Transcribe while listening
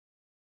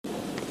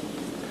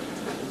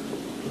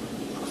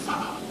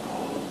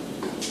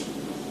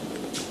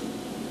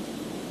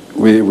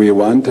we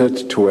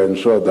wanted to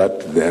ensure that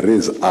there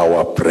is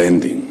our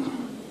branding.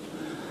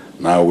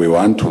 Now we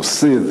want to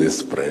see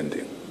this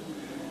branding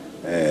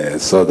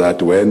so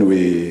that when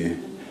we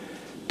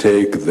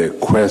take the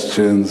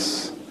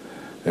questions,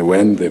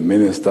 when the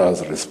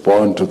ministers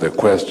respond to the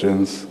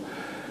questions,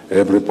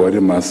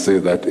 everybody must say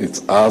that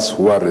it's us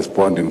who are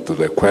responding to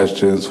the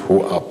questions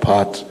who are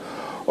part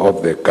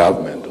of the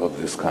government of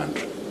this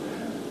country.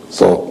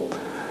 So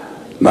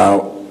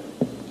now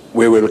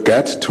we will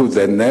get to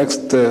the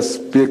next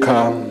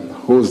speaker,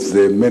 who's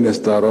the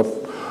Minister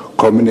of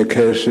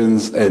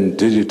Communications and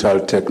Digital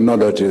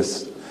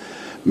Technologies,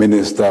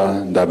 Minister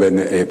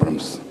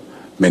Ndabeni-Abrahams.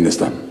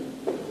 Minister.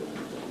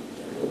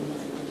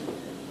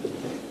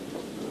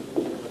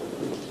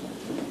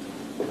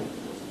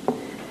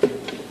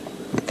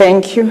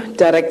 Thank you,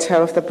 Director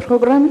of the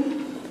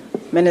Program,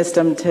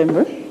 Minister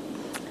Mthembu.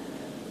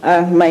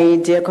 My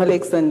dear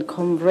colleagues and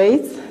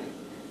comrades,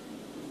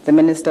 the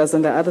ministers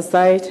on the other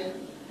side,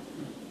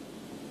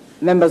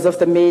 members of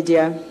the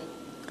media,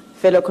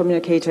 fellow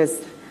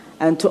communicators,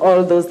 and to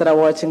all those that are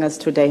watching us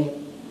today.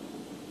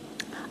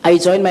 I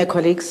join my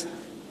colleagues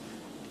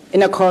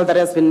in a call that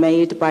has been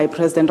made by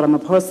President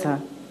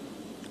Ramaphosa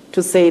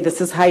to say this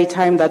is high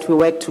time that we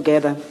work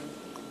together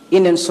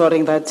in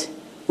ensuring that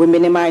we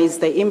minimize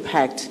the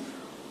impact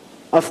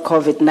of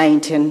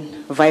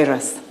COVID-19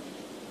 virus.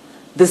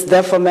 This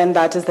therefore meant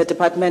that as the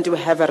department, we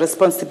have a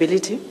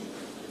responsibility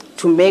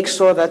to make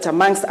sure that,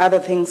 amongst other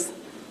things,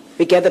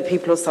 we get the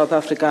people of South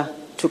Africa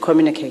to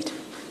communicate.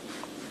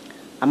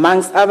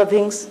 Amongst other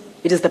things,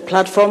 it is the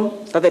platform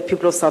that the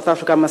people of South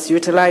Africa must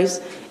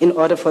utilize in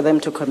order for them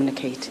to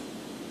communicate.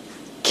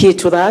 Key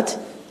to that,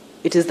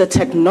 it is the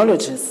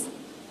technologies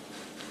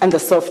and the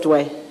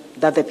software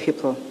that the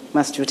people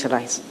must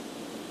utilize.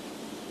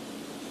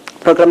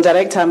 Program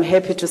Director, I'm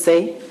happy to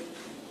say,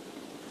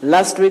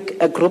 last week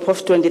a group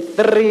of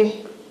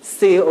 23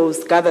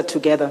 CEOs gathered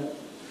together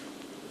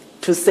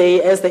to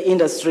say, as the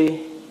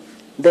industry,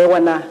 they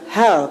want to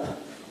help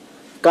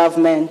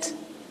government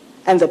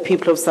and the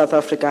people of South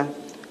Africa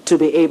to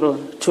be able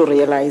to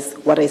realize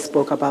what I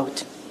spoke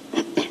about.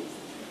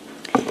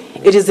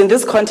 It is in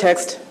this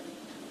context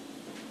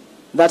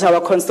that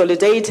our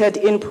consolidated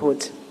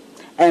input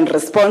and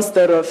response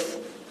thereof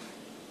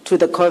to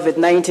the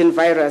COVID-19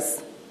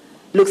 virus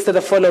looks to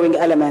the following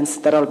elements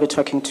that I'll be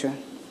talking to.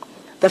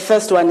 The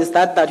first one is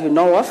that you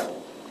know of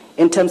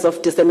in terms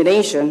of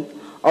dissemination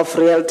of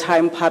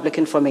real-time public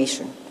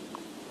information.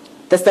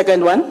 The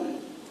second one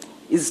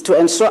is to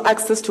ensure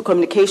access to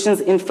communications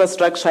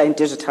infrastructure and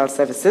digital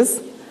services.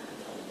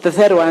 The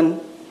third one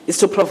is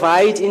to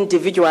provide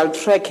individual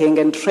tracking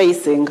and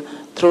tracing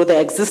through the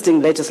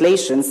existing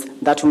legislations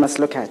that we must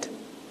look at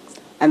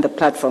and the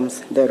platforms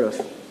thereof.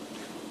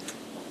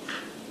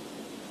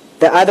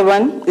 The other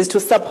one is to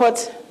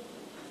support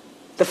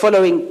the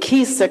following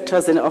key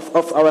sectors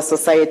of our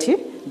society,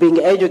 being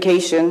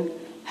education,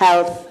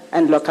 health,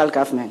 and local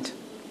government.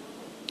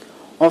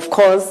 Of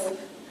course,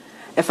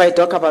 if I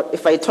talk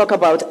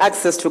about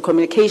access to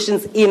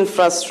communications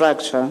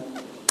infrastructure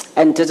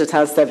and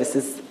digital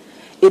services,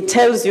 it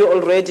tells you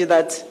already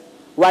that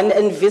one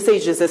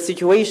envisages a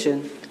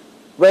situation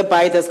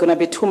whereby there's going to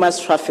be too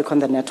much traffic on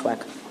the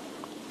network.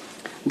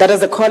 That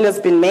as a call has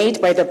been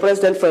made by the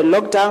President for a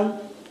lockdown,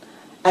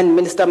 and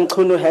Minister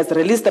Mkhunu has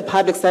released the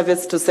public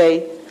service to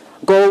say,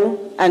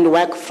 go and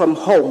work from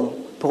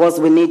home because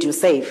we need you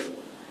safe.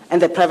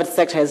 And the private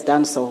sector has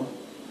done so.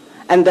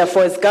 And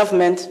therefore, as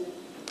government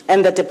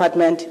and the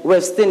department,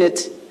 we've seen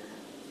it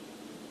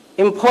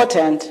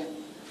important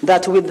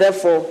that we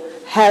therefore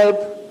help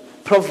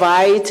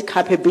provide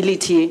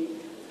capability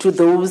to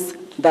those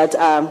that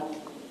are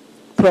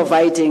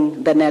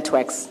providing the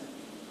networks.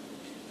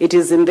 It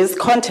is in this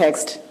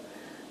context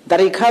that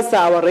ICASA,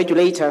 our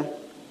regulator,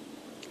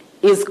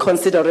 is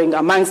considering,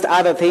 amongst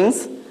other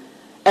things,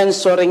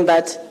 ensuring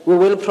that we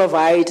will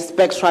provide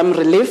spectrum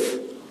relief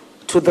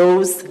to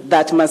those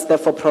that must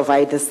therefore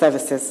provide the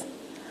services.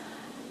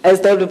 As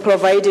they'll be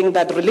providing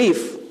that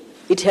relief,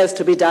 it has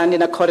to be done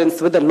in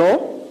accordance with the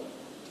law,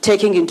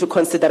 taking into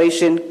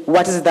consideration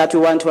what is that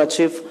we want to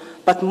achieve,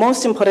 but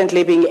most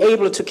importantly, being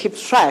able to keep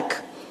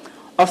track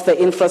of the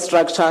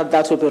infrastructure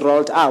that will be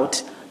rolled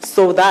out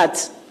so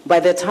that by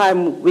the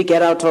time we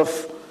get out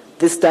of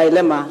this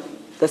dilemma,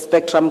 the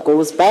spectrum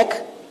goes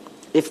back,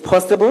 if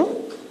possible,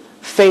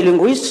 failing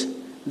which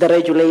the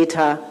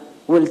regulator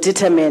will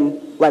determine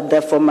what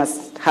therefore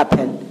must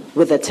happen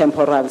with the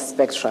temporal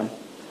spectrum.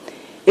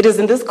 It is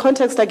in this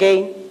context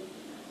again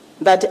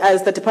that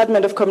as the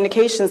Department of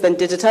Communications and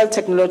Digital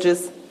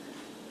Technologies,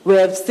 we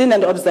have seen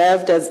and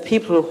observed as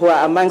people who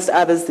are amongst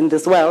others in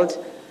this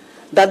world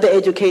that the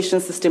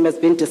education system has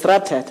been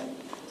disrupted.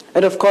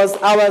 And of course,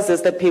 ours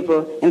as the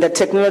people in the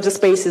technology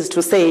space is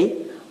to say,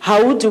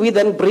 how do we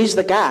then bridge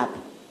the gap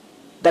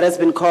that has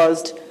been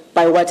caused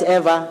by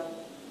whatever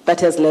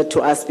that has led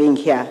to us being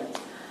here?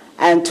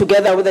 And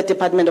together with the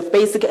Department of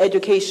Basic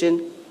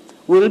Education,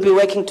 we will be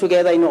working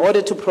together in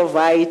order to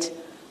provide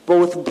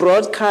both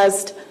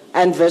broadcast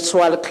and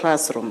virtual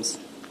classrooms.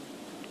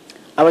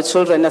 Our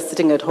children are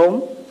sitting at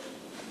home.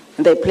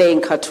 they're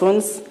playing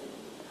cartoons,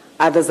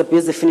 others are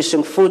busy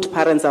finishing food,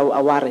 parents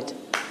are worried.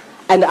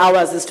 And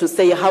ours is to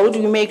say, how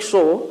do we make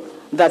sure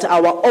that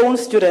our own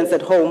students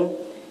at home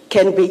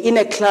can be in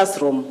a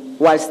classroom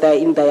whilst they're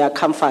in their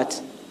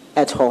comfort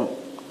at home?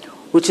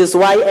 Which is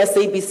why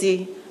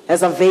SABC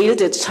has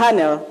availed a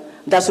channel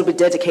that will be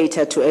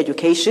dedicated to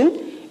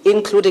education,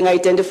 including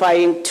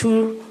identifying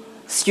 2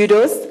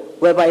 studios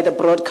whereby the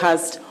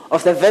broadcast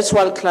of the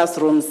virtual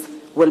classrooms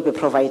will be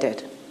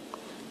provided.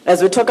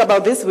 As we talk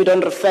about this, we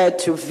don't refer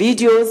to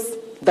videos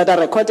that are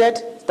recorded,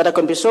 that are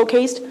going to be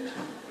showcased,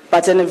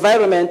 but an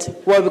environment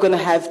where we're going to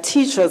have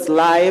teachers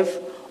live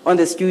on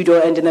the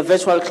studio and in the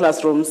virtual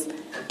classrooms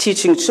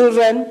teaching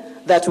children,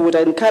 that would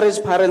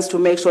encourage parents to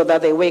make sure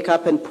that they wake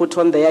up and put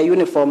on their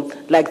uniform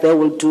like they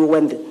will do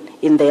when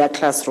in their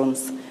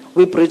classrooms.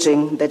 We're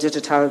bridging the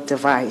digital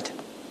divide.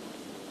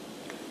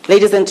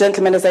 Ladies and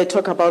gentlemen, as I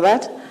talk about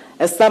that,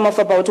 a sum of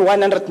about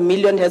 100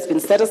 million has been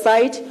set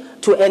aside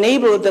to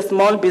enable the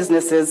small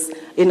businesses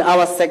in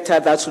our sector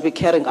that should be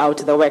carrying out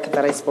the work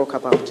that I spoke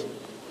about.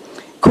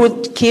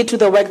 Key to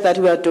the work that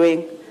we are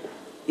doing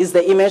is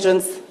the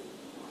emergence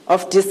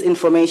of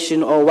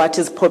disinformation, or what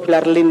is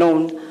popularly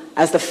known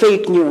as the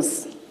fake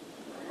news.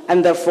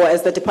 And therefore,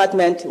 as the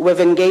department, we've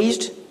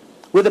engaged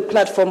with the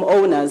platform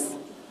owners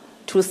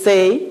to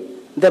say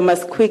they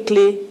must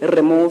quickly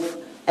remove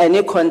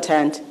any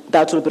content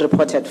that will be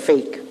reported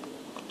fake.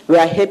 We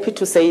are happy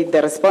to say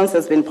the response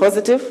has been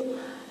positive,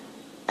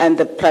 and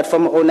the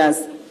platform owners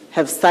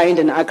have signed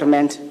an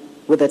agreement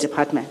with the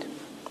department.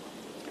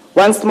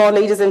 Once more,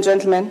 ladies and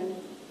gentlemen,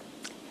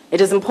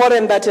 it is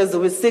important that as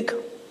we seek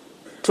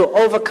to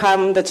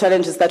overcome the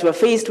challenges that we're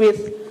faced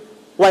with,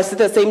 whilst at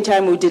the same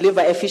time we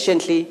deliver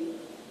efficiently,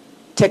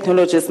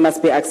 technologies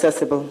must be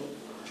accessible.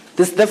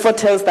 This therefore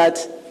tells that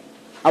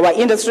our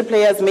industry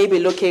players may be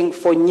looking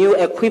for new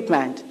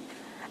equipment,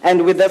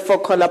 and we therefore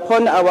call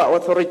upon our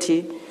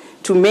authority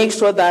to make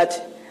sure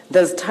that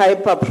there's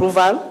type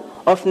approval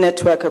of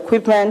network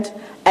equipment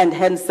and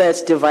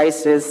handset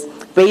devices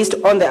based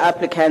on the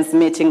applicants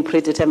meeting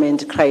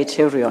predetermined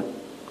criteria.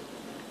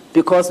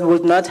 Because we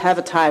would not have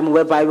a time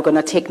whereby we're going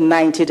to take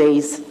 90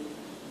 days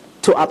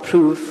to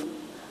approve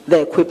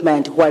the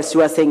equipment whilst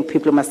you are saying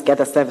people must get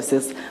the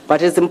services.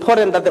 But it's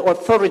important that the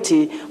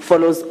authority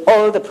follows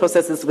all the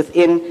processes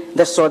within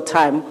the short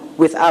time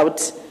without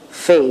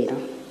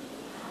fail.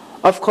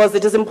 Of course,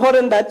 it is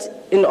important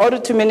that in order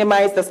to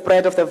minimize the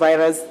spread of the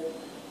virus,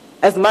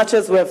 as much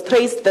as we have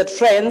traced the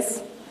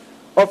trends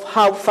of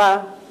how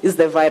far is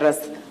the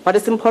virus, but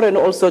it's important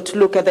also to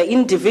look at the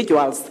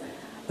individuals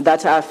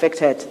that are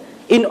affected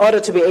in order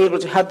to be able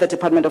to help the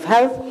Department of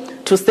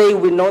Health to say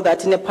we know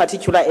that in a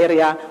particular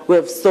area we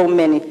have so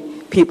many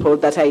people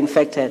that are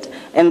infected.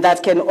 And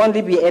that can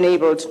only be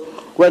enabled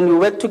when we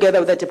work together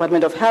with the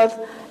Department of Health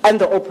and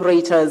the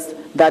operators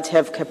that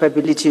have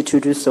capability to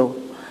do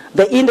so.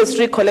 The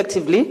industry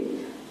collectively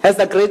has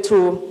agreed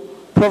to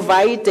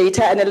provide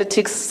data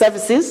analytics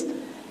services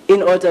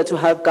in order to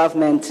help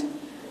government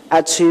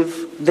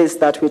achieve this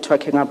that we're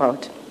talking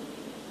about.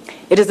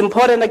 It is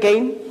important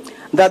again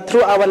that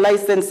through our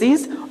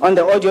licensees on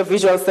the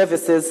audiovisual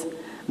services,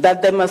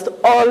 that they must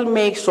all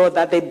make sure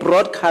that they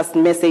broadcast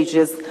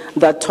messages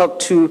that talk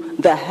to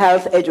the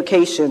health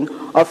education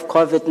of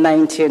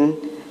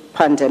COVID-19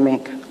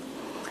 pandemic.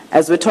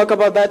 As we talk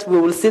about that,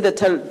 we will see the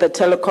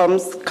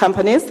telecoms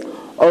companies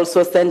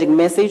also sending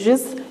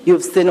messages.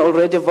 You've seen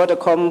already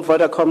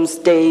Vodacom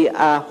stay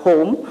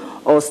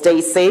home or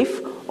stay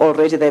safe.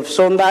 Already they've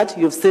shown that.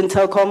 You've seen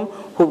Telkom,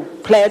 who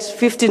pledged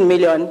 15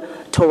 million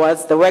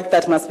towards the work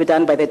that must be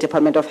done by the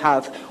Department of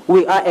Health.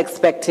 We are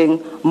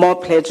expecting more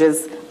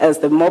pledges as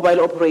the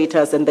mobile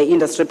operators and the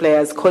industry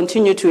players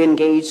continue to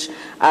engage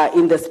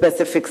in the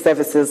specific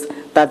services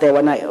that they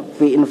want to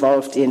be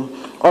involved in.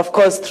 Of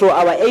course, through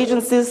our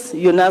agencies,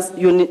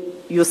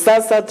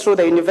 USASA, through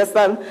the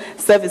Universal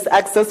Service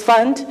Access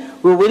Fund,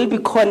 we will be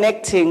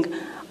connecting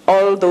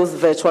all those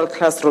virtual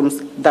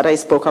classrooms that I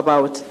spoke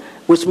about,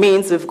 which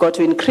means we've got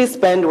to increase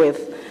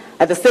bandwidth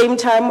at the same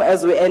time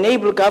as we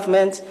enable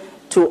government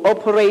to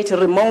operate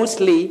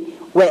remotely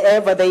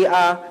wherever they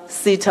are.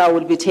 CETA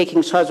will be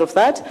taking charge of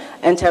that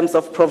in terms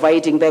of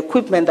providing the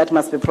equipment that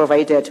must be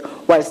provided,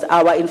 whilst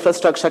our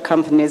infrastructure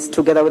companies,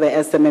 together with the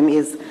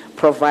SMMEs,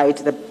 provide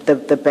the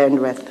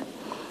bandwidth.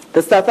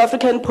 The South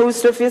African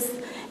Post Office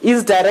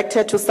is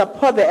directed to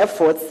support the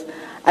efforts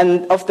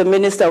of the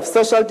Minister of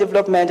Social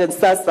Development and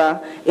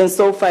SASSA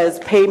insofar as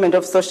payment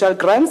of social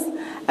grants,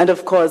 and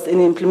of course in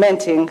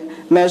implementing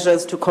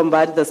measures to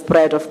combat the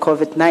spread of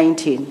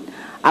COVID-19.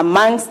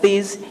 Amongst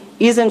these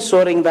is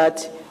ensuring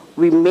that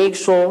we make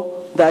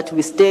sure that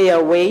we stay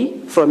away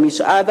from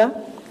each other,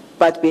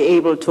 but be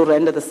able to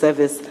render the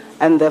service,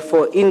 and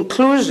therefore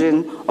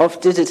inclusion of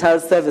digital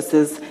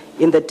services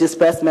in the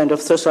disbursement of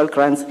social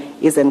grants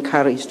is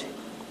encouraged.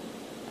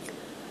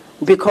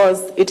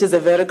 Because it is a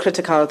very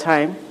critical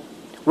time,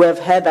 we have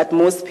heard that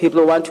most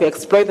people want to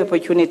exploit the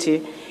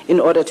opportunity in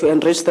order to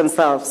enrich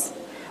themselves.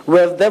 We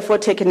have therefore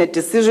taken a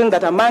decision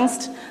that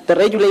amongst the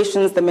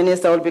regulations the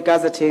Minister will be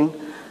gazetting,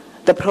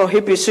 the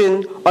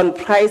prohibition on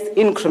price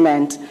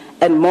increment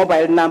and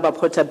mobile number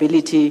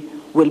portability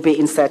will be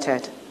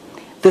inserted.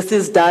 This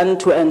is done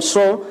to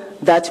ensure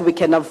that we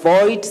can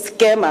avoid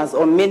scammers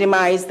or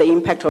minimize the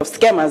impact of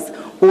scammers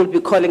who will be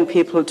calling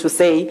people to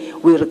say,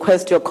 we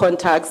request your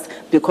contacts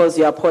because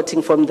you are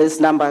porting from this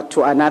number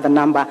to another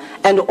number,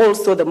 and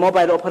also the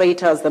mobile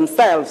operators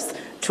themselves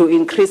to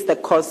increase the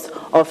cost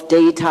of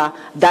data.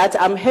 That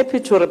I'm happy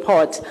to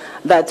report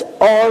that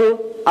all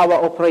our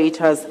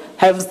operators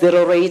have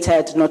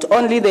zero-rated not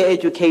only the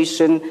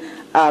education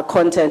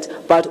content,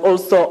 but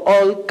also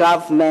all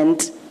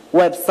government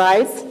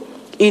websites,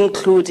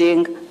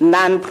 including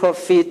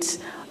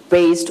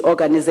non-profit-based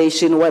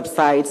organization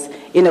websites,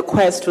 in a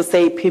quest to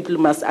say people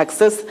must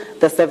access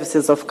the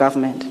services of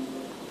government.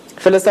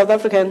 Fellow South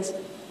Africans,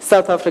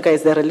 South Africa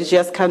is a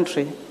religious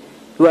country.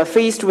 We are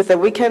faced with a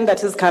weekend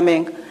that is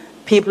coming.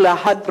 People are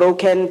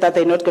heartbroken that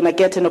they're not going to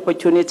get an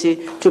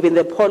opportunity to be in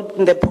the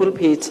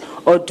pulpit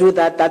or do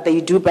that they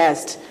do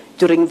best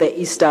during the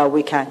Easter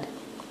weekend.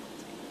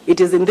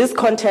 It is in this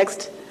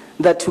context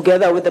that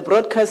together with the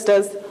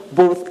broadcasters,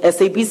 both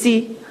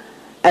SABC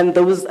and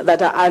those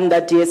that are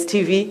under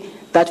DSTV,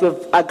 that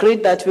we've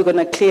agreed that we're going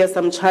to clear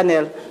some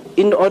channel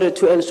in order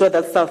to ensure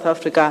that South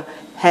Africa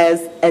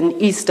has an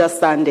Easter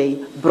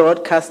Sunday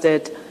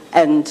broadcasted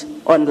and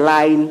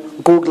online.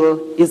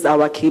 Google is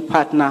our key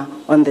partner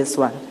on this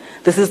one.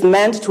 This is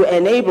meant to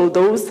enable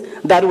those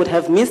that would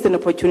have missed an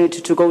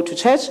opportunity to go to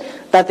church,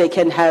 that they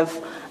can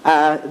have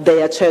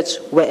their church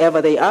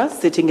wherever they are,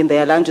 sitting in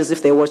their lounges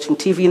if they're watching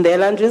TV in their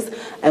lounges,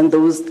 and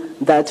those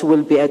that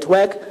will be at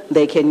work,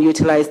 they can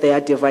utilize their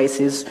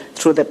devices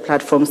through the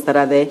platforms that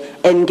are there.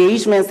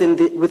 Engagements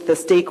with the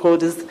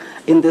stakeholders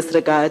in this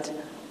regard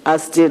are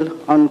still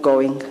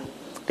ongoing.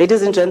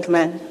 Ladies and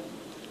gentlemen,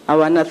 I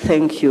want to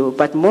thank you,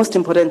 but most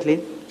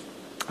importantly,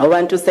 I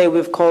want to say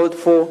we've called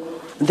for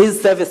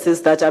these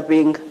services that are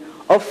being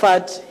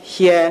offered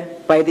here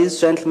by these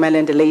gentlemen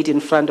and the lady in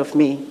front of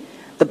me,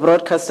 the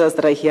broadcasters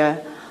that are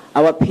here,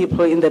 our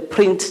people in the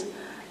print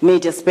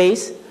media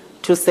space,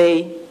 to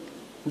say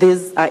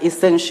these are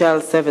essential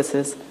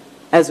services.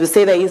 As we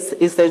say they are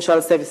essential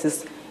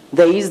services,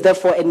 there is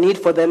therefore a need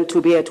for them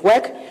to be at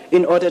work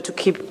in order to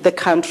keep the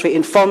country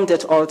informed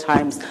at all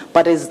times.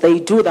 But as they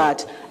do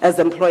that, as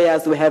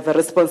employers, we have a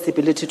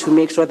responsibility to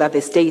make sure that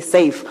they stay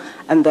safe,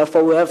 and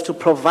therefore we have to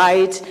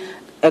provide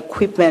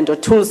equipment or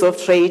tools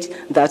of trade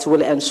that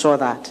will ensure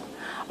that.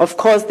 Of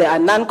course, there are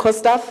non-core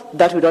staff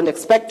that we don't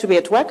expect to be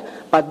at work,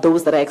 but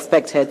those that are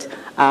expected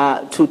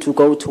to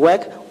go to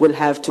work will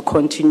have to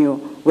continue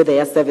with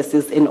their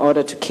services in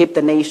order to keep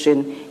the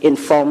nation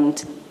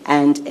informed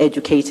and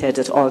educated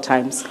at all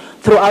times.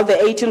 Throughout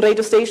the 18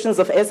 radio stations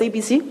of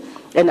SABC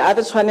and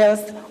other channels,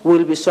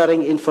 we'll be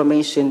sharing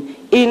information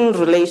in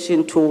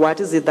relation to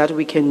what is it that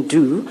we can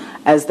do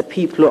as the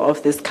people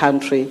of this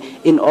country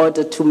in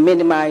order to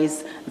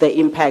minimize the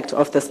impact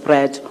of the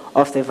spread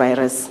of the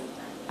virus.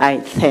 I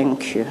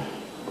thank you.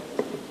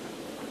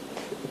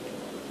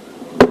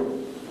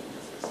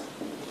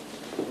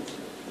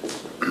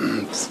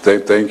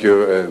 Thank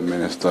you,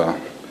 Minister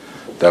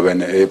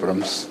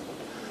Ndabeni-Abrahams.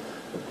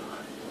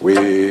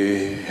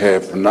 We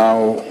have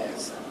now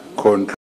concluded